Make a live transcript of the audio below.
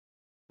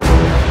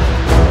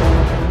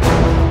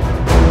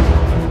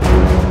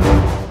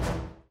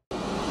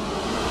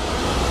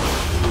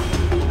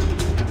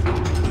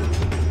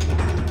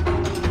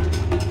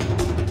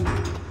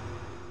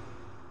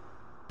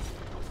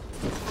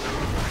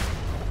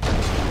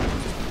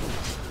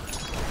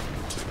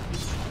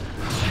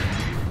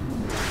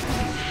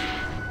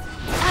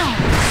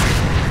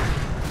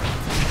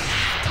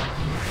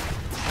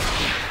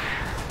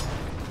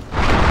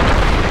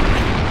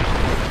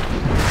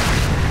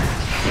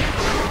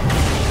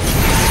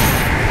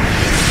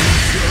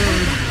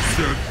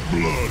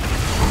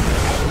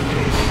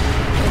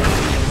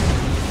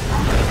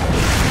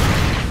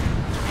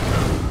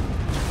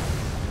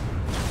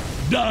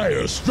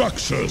Dire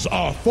structures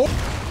are for...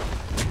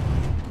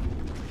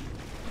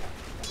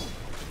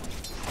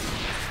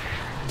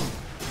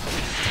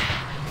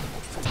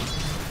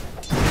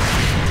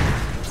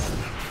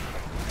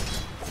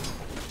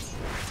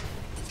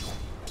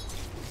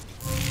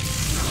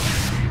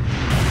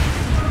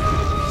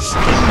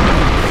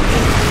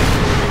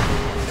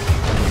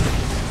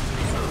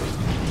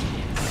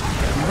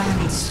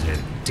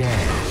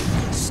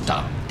 Dead.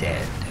 Stop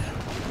dead.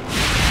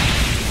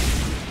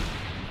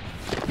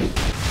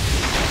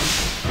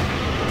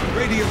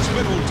 Radiant's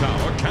middle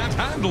tower can't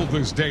handle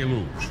this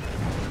deluge.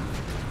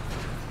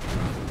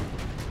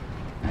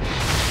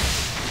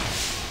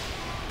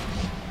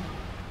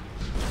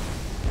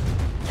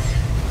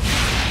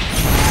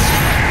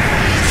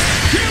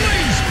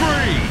 Killing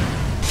spree!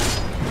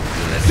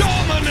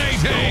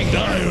 Dominating!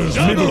 Dire's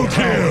middle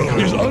tower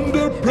is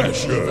under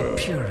pressure. A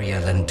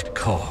purulent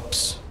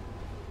corpse.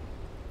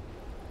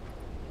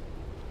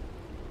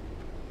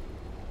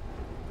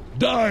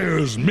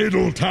 Dire's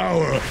middle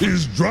tower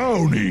is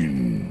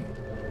drowning.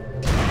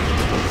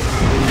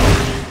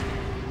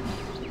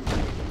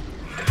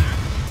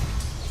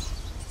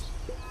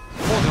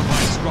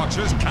 Fortified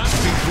structures can't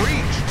be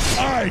breached.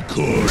 I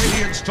could.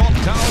 Radiant's top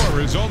tower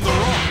is on the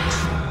rocks.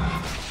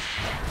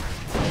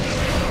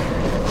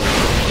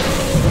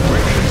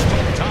 Radiant's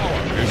top tower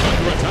is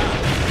under attack.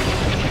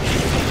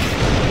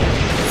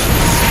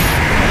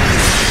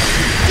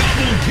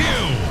 Double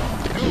kill!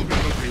 You'll be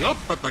looking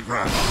up at the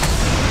ground.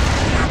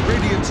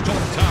 Radiant's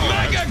top tower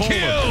Mega has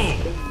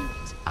kill!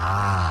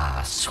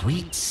 Ah,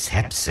 sweet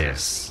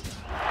sepsis.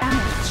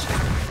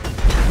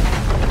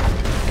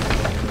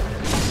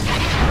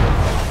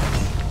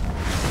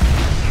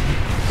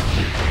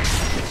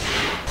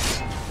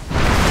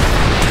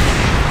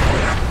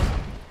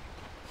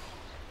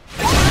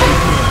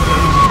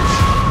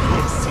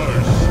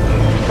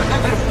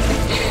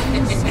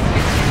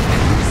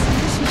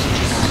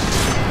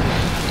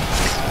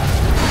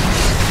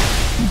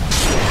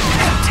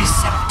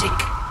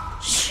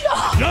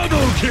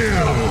 Double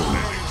kill!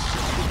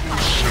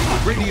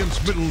 Radiant's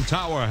middle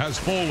tower has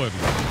fallen.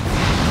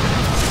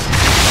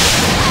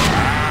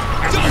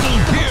 Double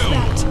kill!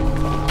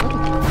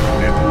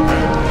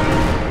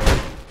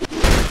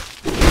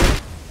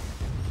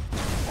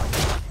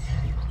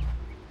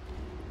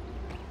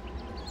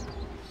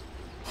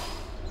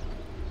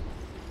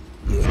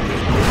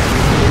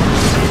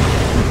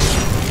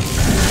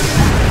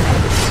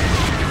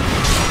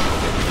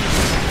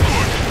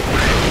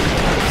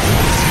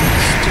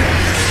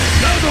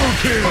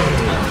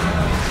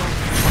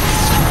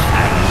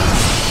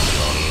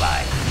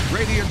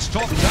 Radiant's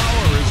top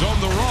tower is on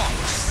the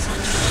rocks.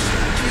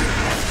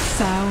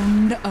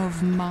 Sound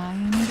of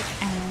mind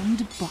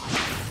and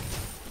body.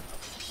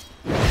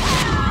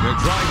 They're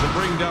trying to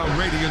bring down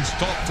Radiant's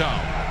top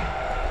tower.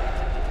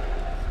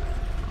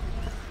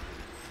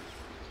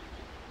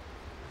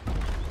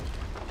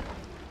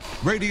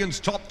 Radiant's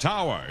top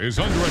tower is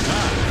under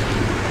attack.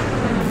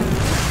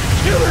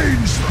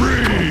 Killing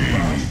spree!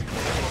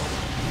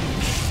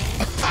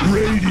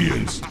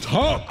 Radiant's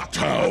top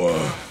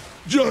tower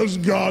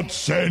just got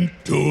sent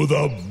to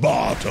the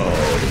bottom.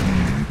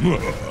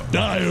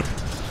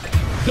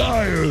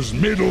 Dire's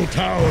middle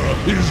tower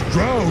is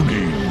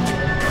drowning.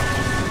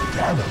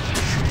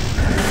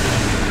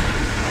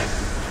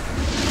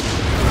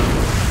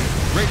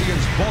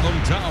 Radiant's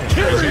bottom tower is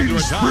Killing under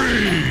attack.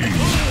 spree!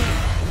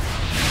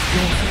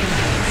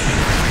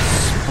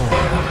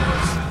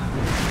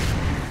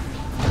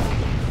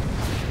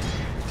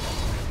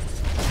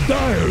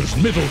 Dire's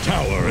middle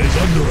tower is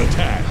under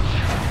attack.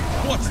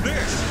 What's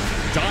this?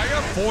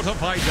 Dire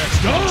fortified their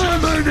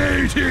structures.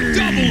 Dominating!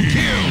 Double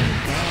kill!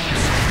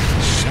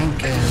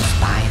 Shankers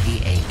by the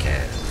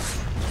acres.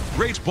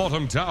 Great's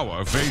bottom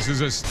tower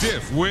faces a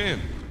stiff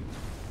wind.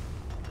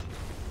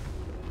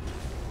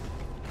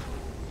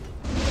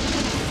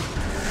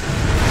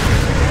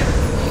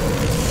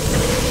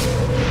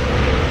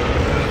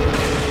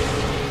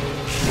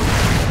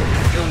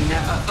 You'll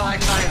never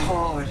find my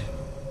horde.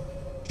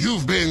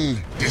 You've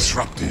been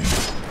disrupted.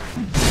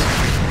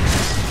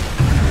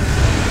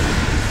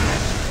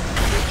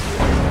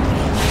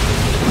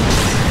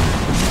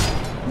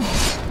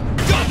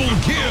 Double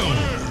kill!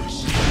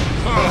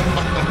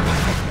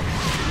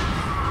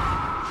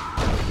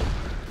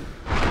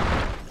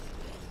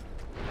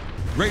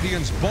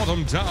 Radiant's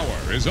bottom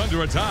tower is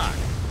under attack.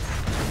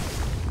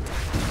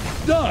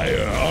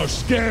 Dire are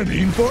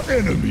scanning for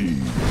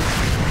enemies.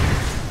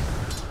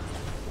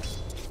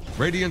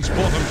 Radiant's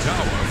bottom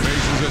tower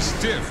faces a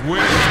stiff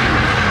wind.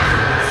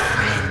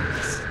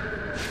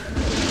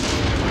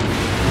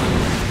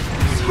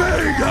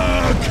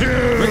 Mega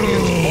kill!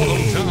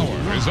 Radiant's bottom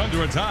tower is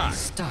under attack.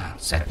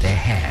 Starts at the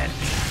head.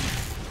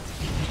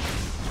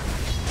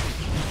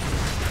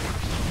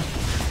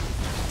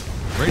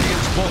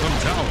 Radiant's bottom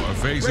tower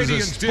faces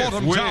a stiff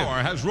wind. Radiant's bottom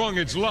tower has rung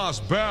its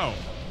last bell.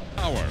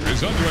 Tower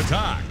is under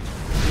attack.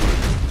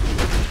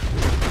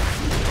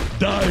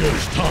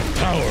 Dire's top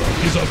tower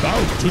is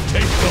about to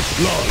take the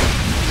flood.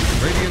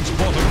 Radiant's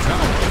bottom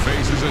tower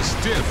faces a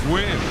stiff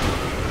wind.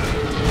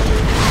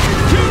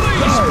 Killing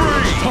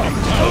spree! Top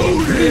tower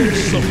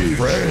needs some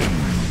friends.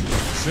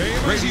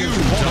 Same Radiant's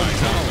bottom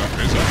tower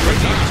is under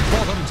Radiant's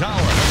bottom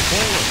tower has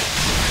fallen.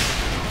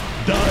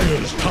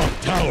 Dire's top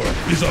tower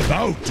is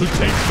about to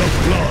take the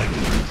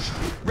plunge.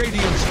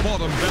 Radiant's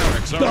bottom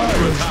barracks are under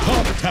Dire's attack.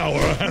 top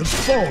tower has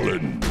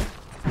fallen.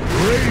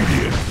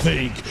 Radiant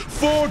think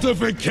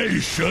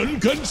fortification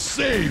can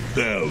save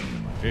them.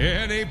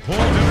 Any point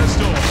in the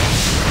storm.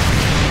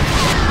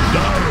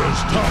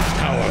 Dire's top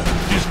tower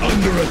is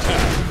under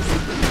attack.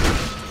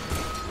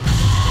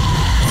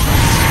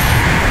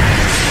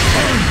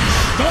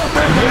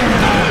 Unstoppable!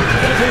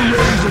 Never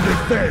raise a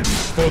defense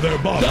for their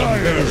bottom.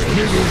 Dire's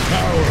middle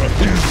tower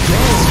is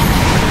gone.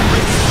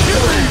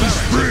 Killing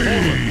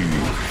spree!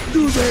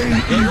 Do they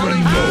even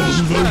know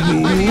the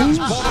Radiant's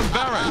rules? bottom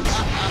barracks.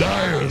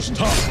 Dire's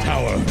top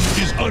tower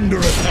is under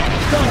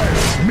attack.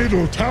 Dire's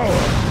middle tower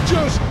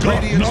just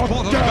got Radiant's knocked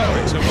bottom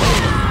barracks down. have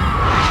fallen.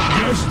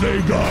 Guess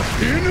they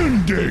got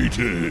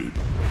inundated.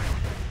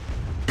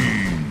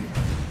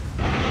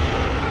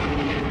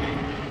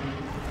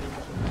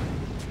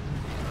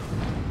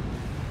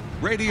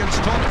 Radiant's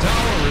top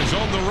tower is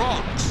on the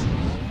rocks.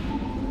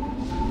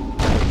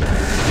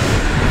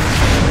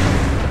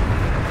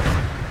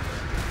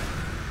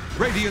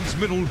 Radiant's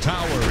middle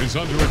tower is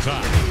under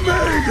attack.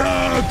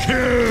 Mega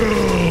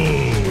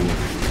kill!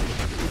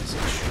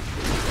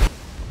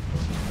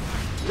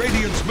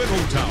 Radiant's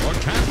middle tower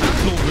can't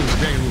handle this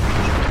deluge.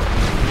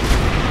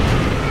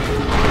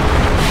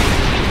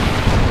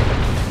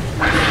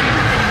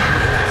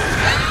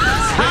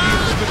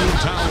 Radiant's middle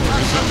tower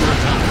is under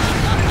attack.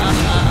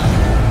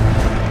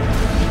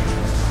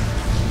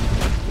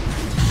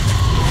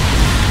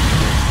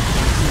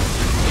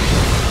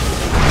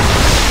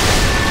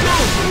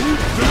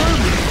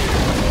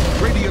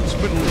 Radiant's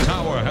middle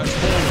tower has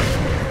fallen.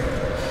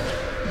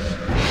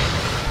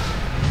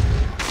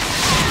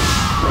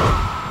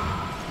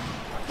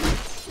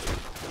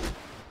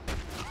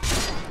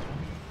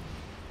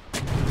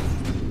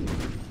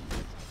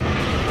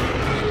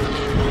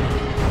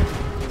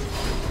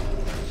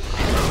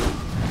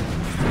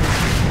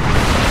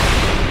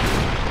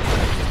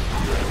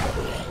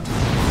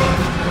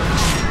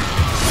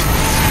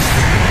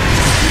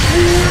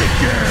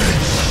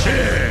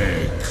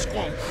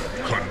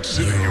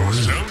 Consider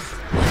yourself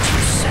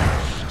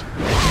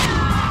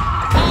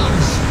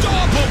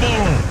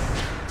Unstoppable!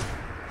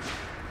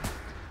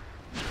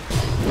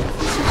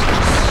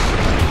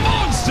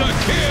 Monster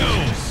kill!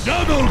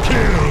 Double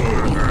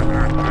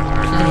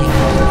kill!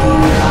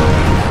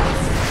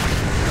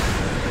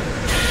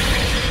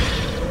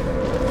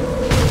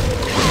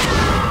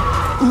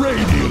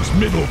 Radiant's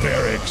middle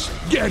barracks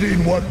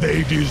getting what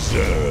they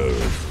deserve.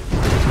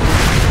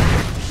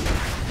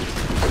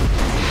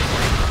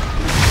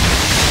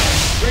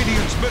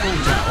 Radiant's middle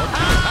tower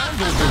can't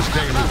handle this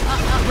deluge.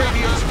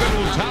 Radiant's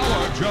middle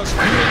tower just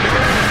healed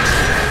their hits.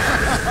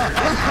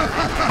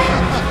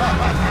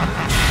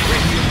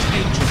 Radiant's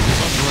ancient is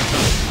under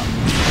attack.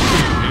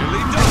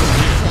 Nearly done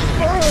here.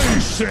 I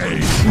say,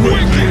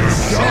 when your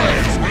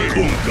dies,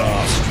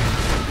 Kulgast.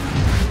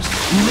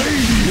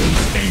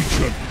 Radiant's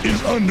ancient is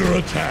under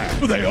attack,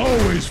 but they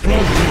always float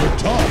to the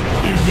top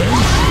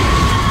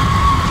eventually.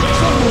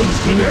 Someone's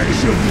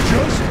connection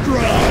just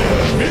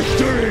drive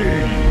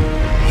victory!